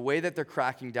Christians. And the way that they're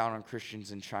cracking down on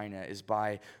Christians in China is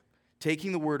by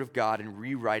taking the Word of God and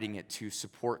rewriting it to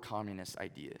support communist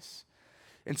ideas.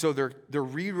 And so they're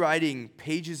rewriting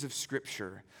pages of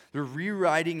Scripture. They're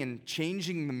rewriting and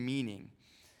changing the meaning.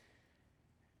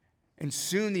 And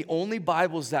soon the only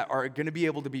Bibles that are going to be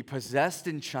able to be possessed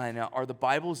in China are the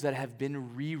Bibles that have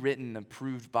been rewritten and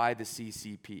approved by the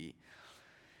CCP.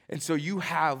 And so you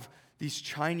have these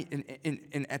Chinese,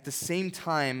 and at the same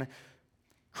time,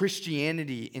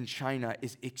 Christianity in China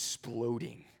is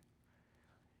exploding.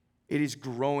 It is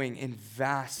growing in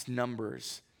vast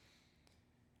numbers.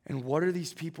 And what are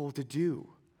these people to do?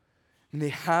 And they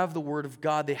have the Word of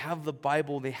God, they have the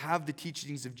Bible, they have the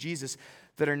teachings of Jesus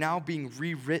that are now being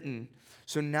rewritten.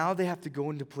 So now they have to go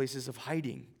into places of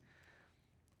hiding,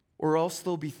 or else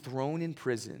they'll be thrown in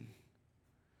prison.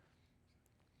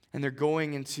 And they're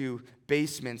going into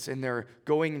basements, and they're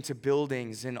going into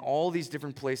buildings and all these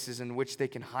different places in which they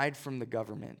can hide from the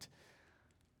government.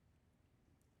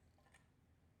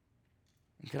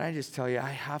 And can I just tell you, I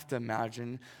have to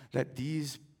imagine that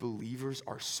these believers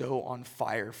are so on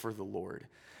fire for the Lord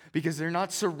because they're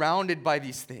not surrounded by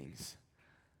these things.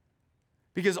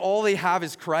 Because all they have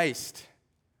is Christ.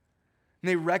 And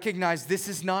they recognize this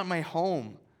is not my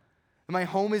home. My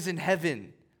home is in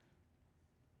heaven.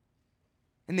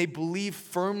 And they believe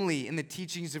firmly in the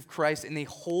teachings of Christ, and they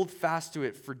hold fast to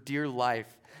it for dear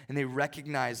life. And they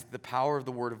recognize the power of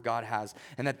the Word of God has,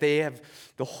 and that they have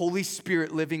the Holy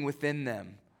Spirit living within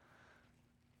them.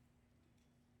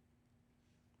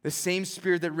 The same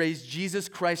Spirit that raised Jesus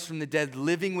Christ from the dead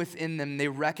living within them, they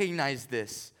recognize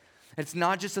this. It's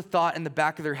not just a thought in the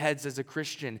back of their heads as a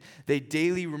Christian.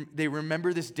 They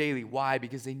remember this daily. Why?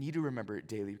 Because they need to remember it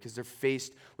daily, because they're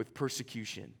faced with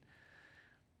persecution.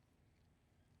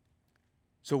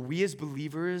 So we as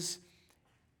believers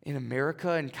in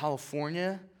America and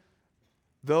California,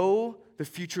 though the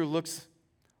future looks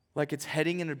like it's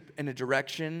heading in a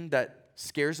direction that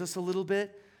scares us a little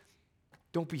bit,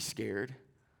 don't be scared.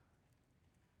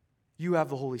 You have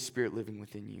the Holy Spirit living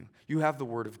within you. You have the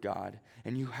Word of God,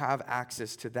 and you have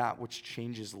access to that which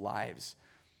changes lives.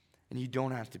 And you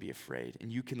don't have to be afraid,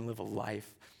 and you can live a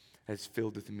life that's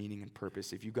filled with meaning and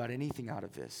purpose. If you got anything out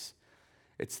of this,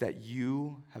 it's that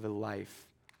you have a life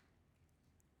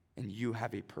and you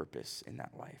have a purpose in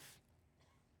that life.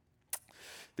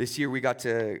 This year we got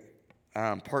to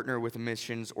partner with a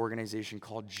missions organization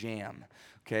called JAM.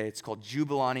 Okay, it's called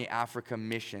Jubilani Africa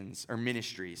Missions or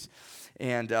Ministries,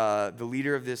 and the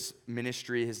leader of this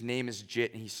ministry, his name is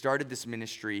Jit, and he started this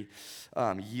ministry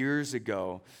years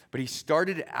ago. But he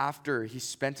started it after he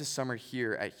spent a summer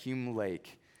here at Hume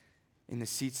Lake, in the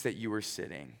seats that you were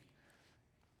sitting.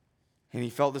 And he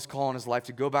felt this call in his life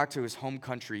to go back to his home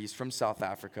country. He's from South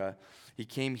Africa. He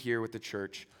came here with the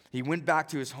church. He went back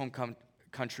to his home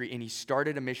country, and he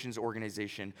started a missions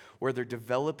organization where they're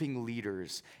developing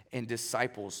leaders and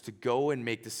disciples to go and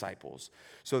make disciples.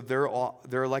 So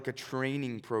they're like a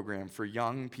training program for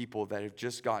young people that have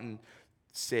just gotten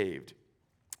saved,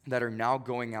 that are now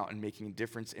going out and making a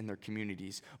difference in their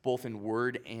communities, both in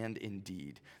word and in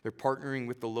deed. They're partnering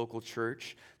with the local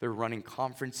church. They're running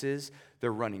conferences.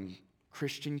 They're running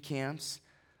Christian camps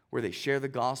where they share the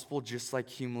gospel just like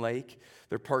Hume Lake.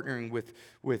 They're partnering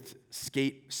with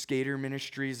skater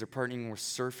ministries. They're partnering with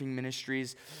surfing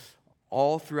ministries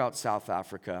all throughout South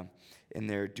Africa, and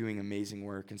they're doing amazing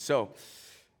work. And so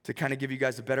to kind of give you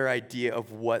guys a better idea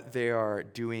of what they are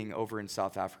doing over in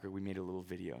South Africa, we made a little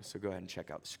video. So go ahead and check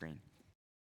out the screen.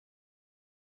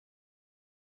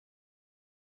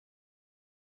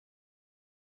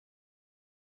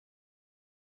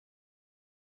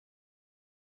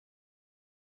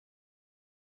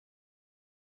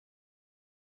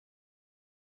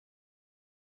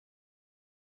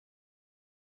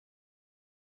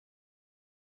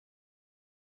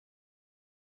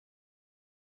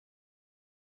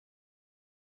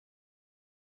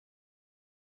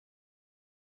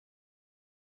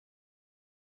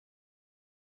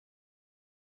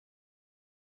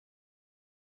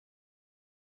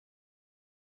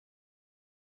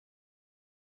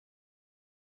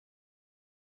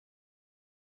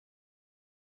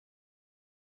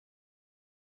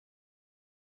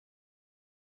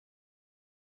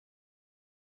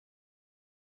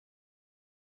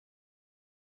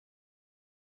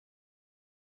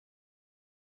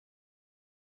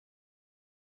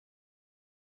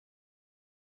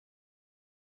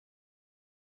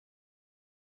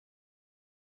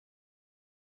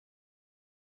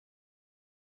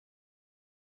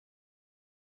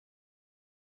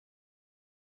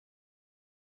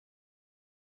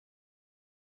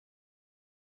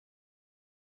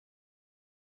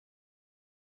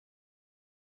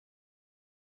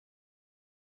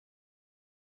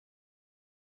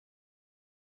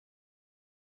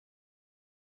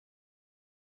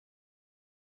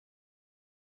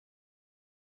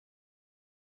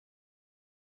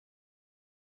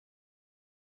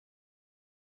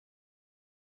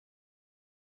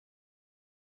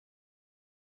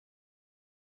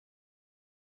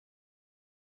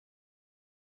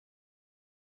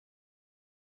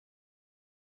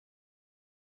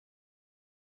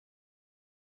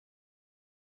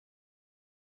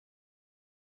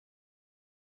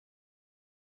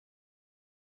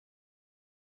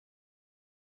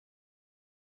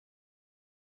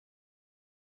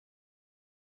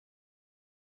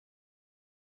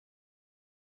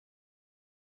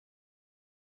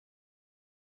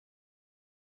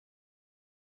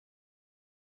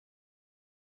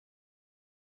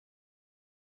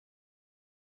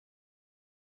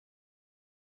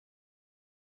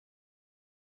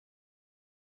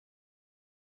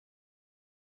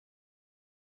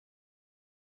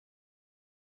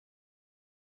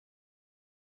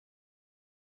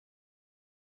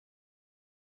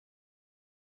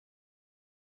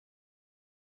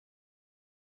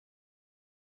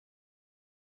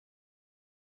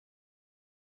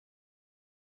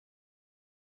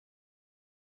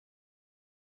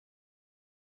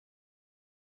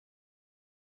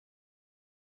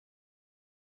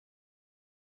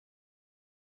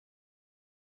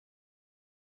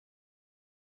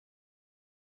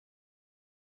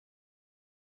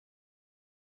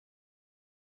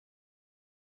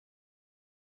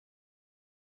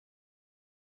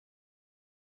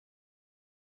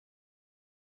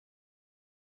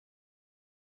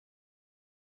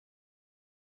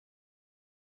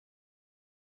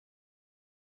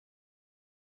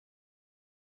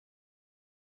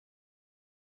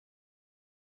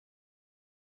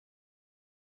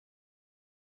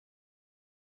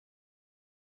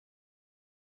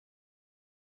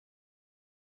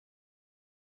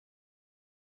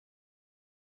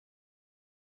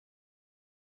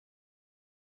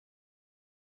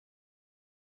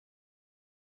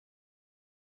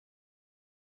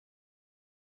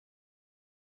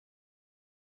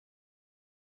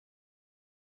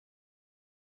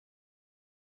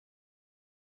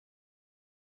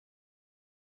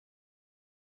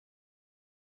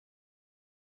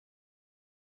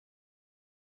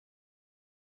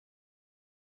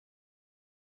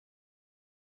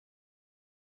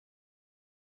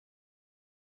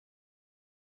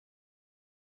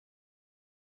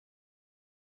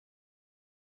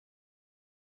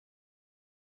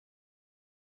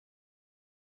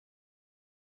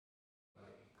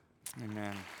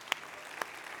 Amen.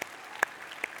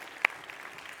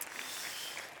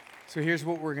 So here's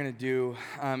what we're going to do.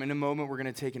 In a moment, we're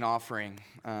going to take an offering.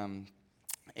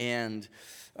 And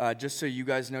just so you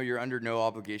guys know, you're under no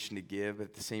obligation to give.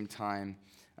 At the same time,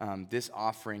 this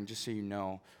offering, just so you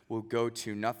know, will go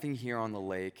to nothing here on the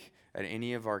lake at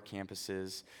any of our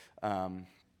campuses,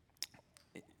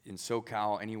 in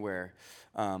SoCal, anywhere.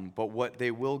 But what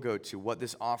they will go to, what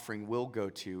this offering will go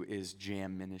to, is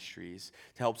Jam Ministries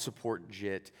to help support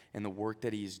Jit and the work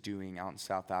that he's doing out in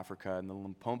South Africa in the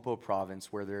Limpopo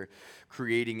province, where they're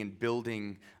creating and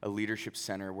building a leadership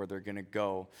center where they're going to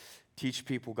go teach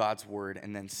people God's word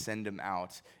and then send them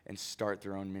out and start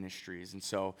their own ministries. And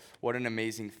so what an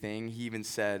amazing thing. He even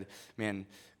said, man,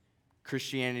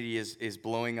 Christianity is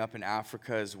blowing up in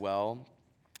Africa as well.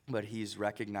 But he's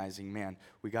recognizing, man,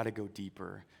 we got to go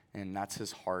deeper. And that's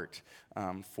his heart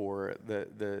for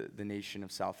the nation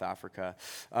of South Africa.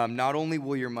 Not only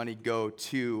will your money go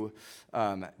to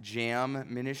Jam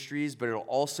Ministries, but it'll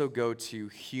also go to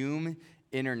Hume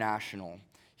International.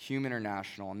 Hume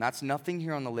International. And that's nothing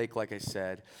here on the lake, like I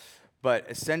said. But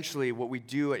essentially, what we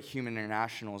do at Hume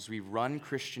International is we run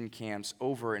Christian camps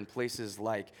over in places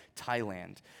like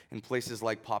Thailand, in places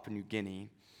like Papua New Guinea,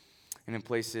 and in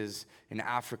places in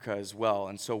Africa as well.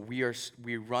 And so we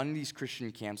run these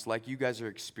Christian camps like you guys are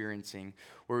experiencing,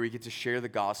 where we get to share the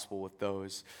gospel with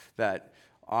those that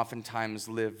oftentimes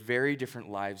live very different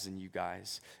lives than you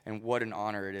guys. And what an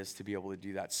honor it is to be able to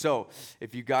do that. So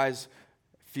if you guys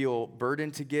feel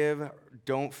burdened to give,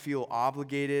 don't feel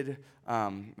obligated,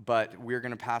 but we're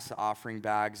going to pass the offering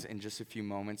bags in just a few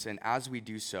moments. And as we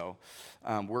do so,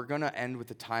 we're going to end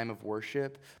with a time of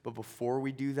worship. But before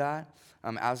we do that,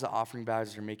 as the offering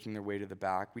bags are making their way to the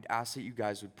back, we'd ask that you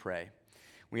guys would pray.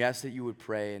 We ask that you would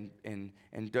pray and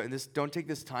don't take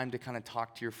this time to kind of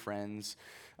talk to your friends,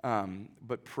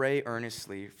 but pray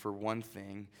earnestly for one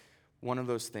thing, one of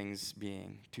those things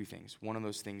being, two things. One of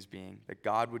those things being that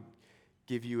God would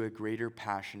give you a greater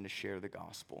passion to share the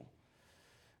gospel.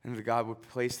 And that God would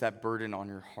place that burden on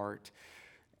your heart.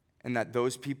 And that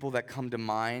those people that come to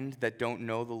mind that don't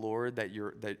know the Lord, that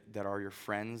are your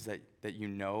friends, that you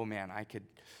know, man, I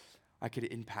could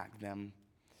impact them,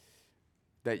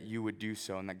 that you would do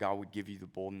so, and that God would give you the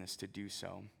boldness to do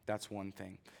so. That's one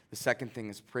thing. The second thing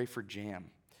is pray for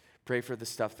Jam. Pray for the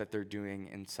stuff that they're doing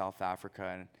in South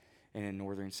Africa and in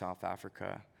northern South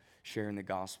Africa, sharing the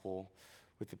gospel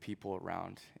with the people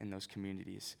around in those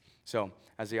communities. So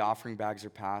as the offering bags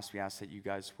are passed, we ask that you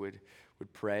guys would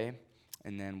pray,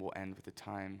 and then we'll end with a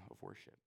time of worship.